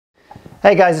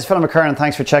Hey guys, it's McKernan.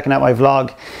 Thanks for checking out my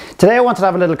vlog. Today I wanted to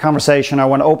have a little conversation. I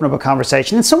want to open up a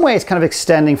conversation. In some ways, kind of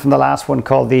extending from the last one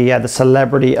called the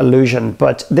celebrity illusion,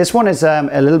 but this one is a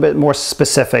little bit more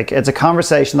specific. It's a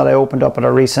conversation that I opened up at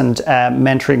a recent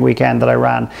mentoring weekend that I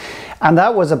ran. And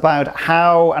that was about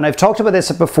how, and I've talked about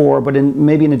this before, but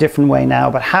maybe in a different way now,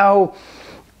 but how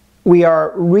we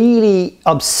are really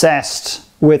obsessed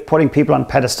with putting people on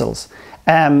pedestals.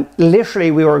 Literally,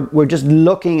 we're just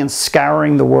looking and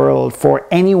scouring the world for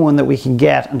anyone that we can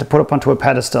get and to put up onto a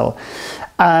pedestal.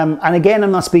 And again,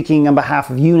 I'm not speaking on behalf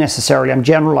of you necessarily. I'm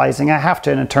generalizing. I have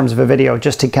to in terms of a video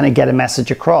just to kind of get a message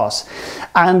across.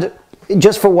 And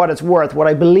just for what it's worth, what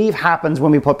I believe happens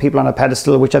when we put people on a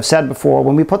pedestal, which I've said before,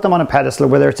 when we put them on a pedestal,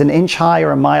 whether it's an inch high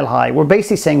or a mile high, we're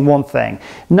basically saying one thing.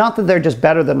 Not that they're just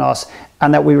better than us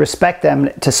and that we respect them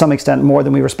to some extent more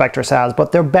than we respect ourselves,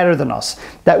 but they're better than us,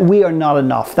 that we are not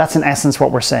enough. That's in essence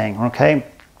what we're saying, okay?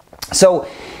 So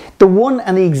the one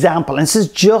and the example, and this is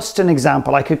just an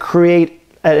example, I could create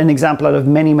an example out of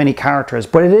many, many characters,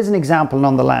 but it is an example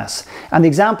nonetheless. And the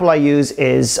example I use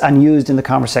is, and used in the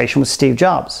conversation, was Steve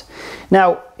Jobs.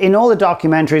 Now, in all the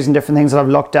documentaries and different things that I've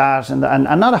looked at, and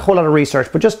not a whole lot of research,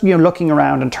 but just looking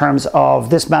around in terms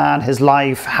of this man, his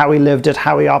life, how he lived it,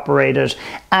 how he operated,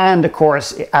 and of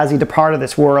course, as he departed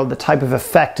this world, the type of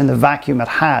effect and the vacuum it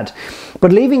had.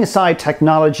 But leaving aside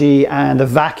technology and the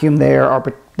vacuum there, or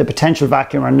the potential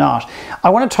vacuum or not, I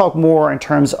want to talk more in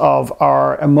terms of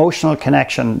our emotional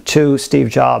connection to Steve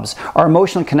Jobs, our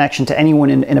emotional connection to anyone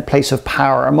in a place of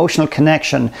power, our emotional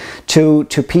connection to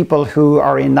people who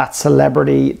are in that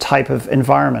celebrity type of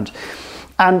environment.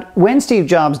 And when Steve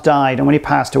Jobs died and when he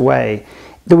passed away,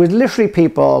 there was literally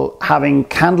people having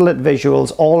candlelit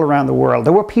visuals all around the world.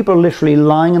 There were people literally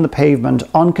lying on the pavement,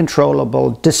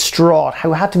 uncontrollable, distraught,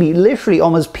 who had to be literally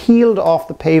almost peeled off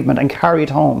the pavement and carried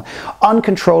home,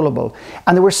 uncontrollable.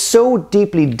 And they were so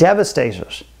deeply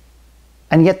devastated.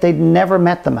 And yet they'd never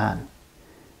met the man.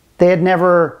 They had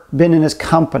never been in his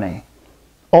company.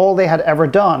 All they had ever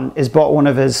done is bought one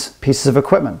of his pieces of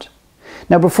equipment.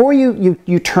 Now, before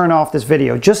you turn off this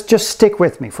video, just stick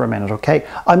with me for a minute, okay?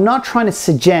 I'm not trying to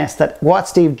suggest that what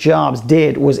Steve Jobs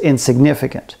did was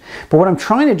insignificant. But what I'm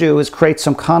trying to do is create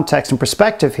some context and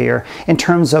perspective here in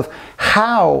terms of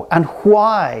how and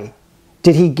why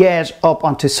did he get up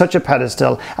onto such a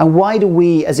pedestal, and why do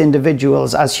we as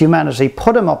individuals, as humanity,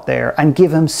 put him up there and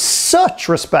give him such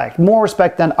respect, more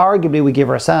respect than arguably we give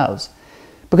ourselves?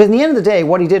 Because in the end of the day,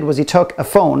 what he did was he took a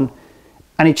phone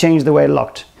and he changed the way it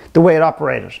looked, the way it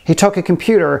operated. He took a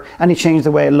computer and he changed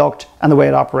the way it looked and the way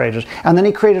it operated. And then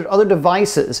he created other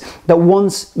devices that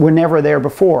once were never there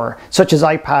before, such as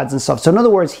iPads and stuff. So in other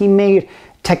words, he made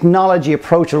technology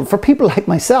approachable for people like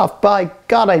myself. By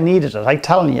God, I needed it, I'm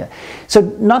telling you. So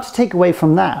not to take away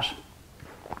from that,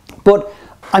 but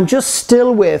I'm just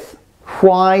still with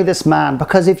why this man,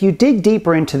 because if you dig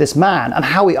deeper into this man and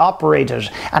how he operated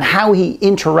and how he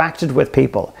interacted with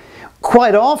people,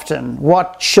 quite often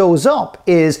what shows up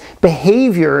is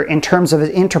behavior in terms of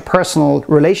his interpersonal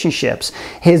relationships,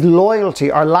 his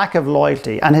loyalty or lack of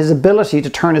loyalty, and his ability to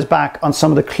turn his back on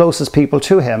some of the closest people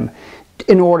to him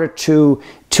in order to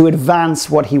advance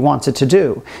what he wanted to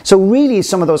do. So really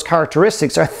some of those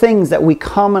characteristics are things that we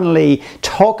commonly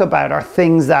talk about, are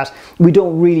things that we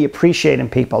don't really appreciate in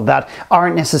people, that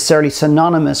aren't necessarily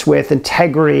synonymous with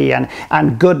integrity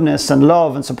and goodness and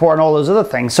love and support and all those other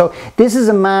things. So this is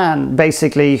a man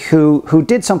basically who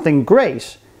did something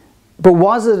great, but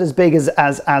was it as big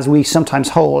as we sometimes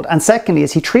hold? And secondly,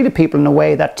 is he treated people in a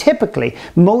way that typically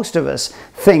most of us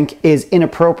think is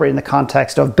inappropriate in the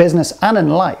context of business and in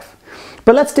life.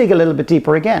 But let's dig a little bit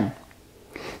deeper again.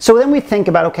 So then we think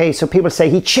about, okay, so people say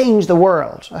he changed the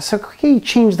world. I said, okay, he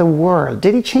changed the world.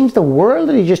 Did he change the world,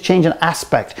 or did he just change an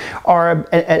aspect or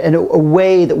a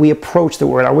way that we approach the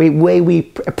world, or a way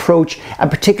we approach a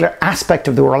particular aspect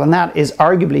of the world? And that is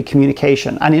arguably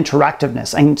communication and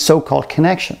interactiveness and so-called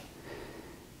connection.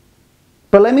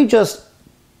 But let me just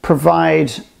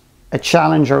provide a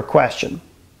challenge or a question.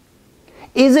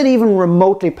 Is it even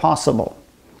remotely possible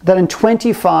that in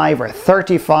 25 or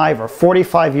 35 or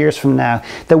 45 years from now,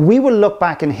 that we will look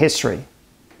back in history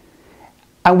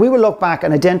and we will look back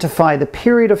and identify the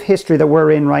period of history that we're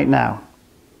in right now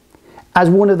as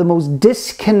one of the most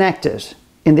disconnected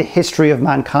in the history of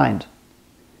mankind?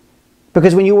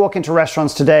 Because when you walk into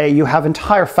restaurants today, you have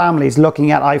entire families looking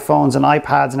at iPhones and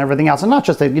iPads and everything else, and not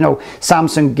just the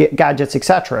Samsung gadgets,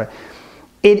 etc.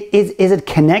 Is it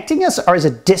connecting us, or is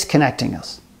it disconnecting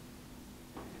us?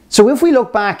 So if we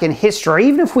look back in history, or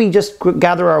even if we just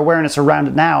gather our awareness around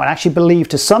it now and actually believe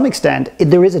to some extent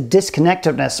there is a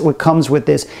disconnectedness that comes with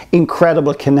this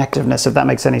incredible connectiveness, if that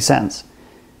makes any sense.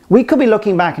 We could be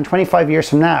looking back in 25 years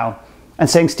from now and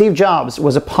saying Steve Jobs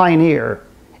was a pioneer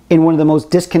in one of the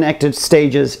most disconnected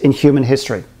stages in human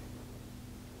history.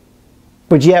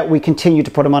 But yet we continue to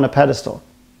put him on a pedestal.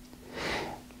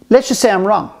 Let's just say I'm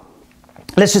wrong.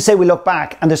 Let's just say we look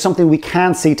back and there's something we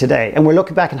can see today, and we're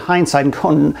looking back in hindsight and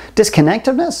going,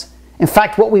 disconnectedness? In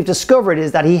fact, what we've discovered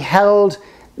is that he held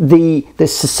the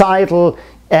societal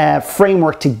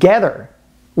framework together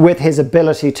with his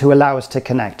ability to allow us to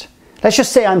connect. Let's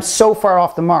just say I'm so far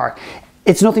off the mark.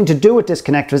 It's nothing to do with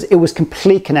disconnectedness, it was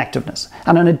complete connectiveness.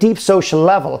 And on a deep social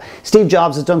level, Steve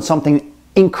Jobs has done something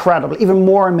incredible, even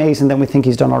more amazing than we think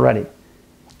he's done already.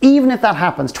 Even if that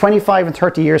happens 25 and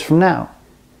 30 years from now,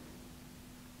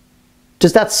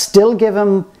 does that still give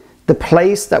him the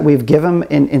place that we've given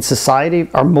him in society,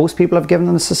 or most people have given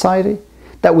him in society?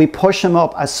 That we push him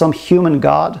up as some human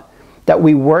god, that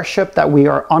we worship, that we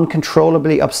are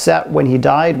uncontrollably upset when he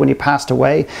died, when he passed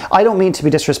away? I don't mean to be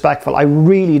disrespectful, I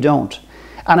really don't.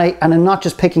 And I'm not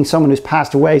just picking someone who's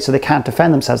passed away so they can't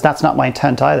defend themselves. That's not my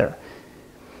intent either.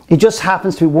 He just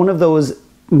happens to be one of those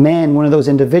men, one of those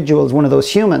individuals, one of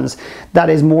those humans that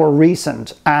is more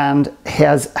recent and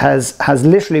has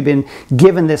literally been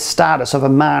given this status of a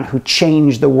man who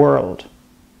changed the world.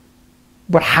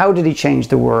 But how did he change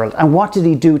the world? And what did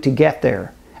he do to get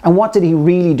there? And what did he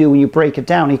really do when you break it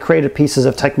down? He created pieces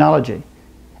of technology.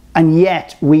 And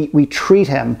yet we treat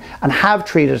him and have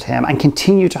treated him and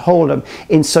continue to hold him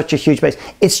in such a huge base.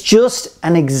 It's just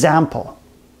an example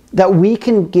that we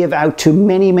can give out to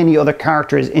many, many other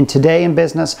characters in today in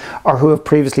business or who have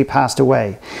previously passed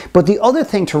away. But the other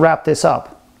thing to wrap this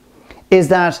up is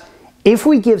that if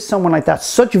we give someone like that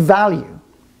such value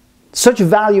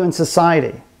in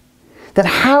society, then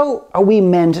how are we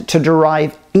meant to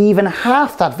derive even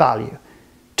half that value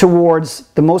towards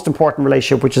the most important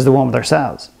relationship, which is the one with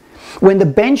ourselves? When the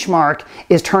benchmark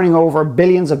is turning over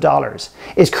billions of dollars,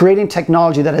 is creating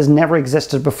technology that has never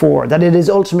existed before, that it is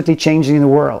ultimately changing the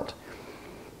world.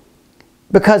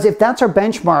 Because if that's our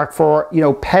benchmark for,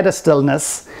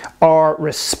 pedestalness or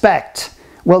respect,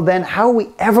 well then how are we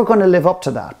ever going to live up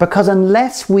to that? Because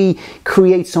unless we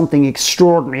create something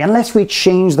extraordinary, unless we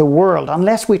change the world,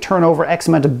 unless we turn over X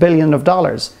amount of billion of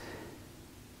dollars,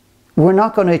 we're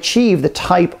not going to achieve the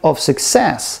type of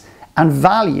success and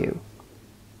value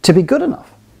to be good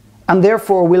enough. And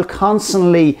therefore we'll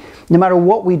constantly, no matter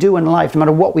what we do in life, no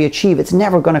matter what we achieve, it's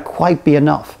never going to quite be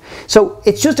enough. So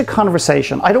it's just a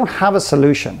conversation. I don't have a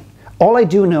solution. All I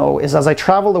do know is as I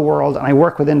travel the world and I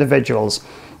work with individuals,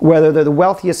 whether they're the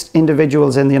wealthiest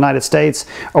individuals in the United States,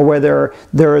 or whether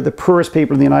they're the poorest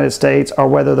people in the United States, or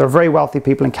whether they're very wealthy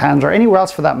people in Canada, or anywhere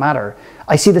else for that matter,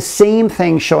 I see the same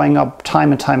thing showing up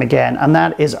time and time again, and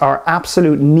that is our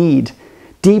absolute need,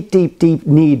 deep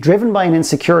need, driven by an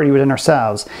insecurity within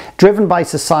ourselves, driven by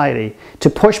society,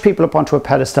 to push people up onto a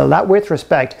pedestal that, with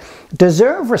respect,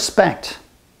 deserve respect,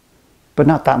 but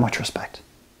not that much respect.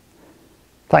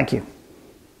 Thank you.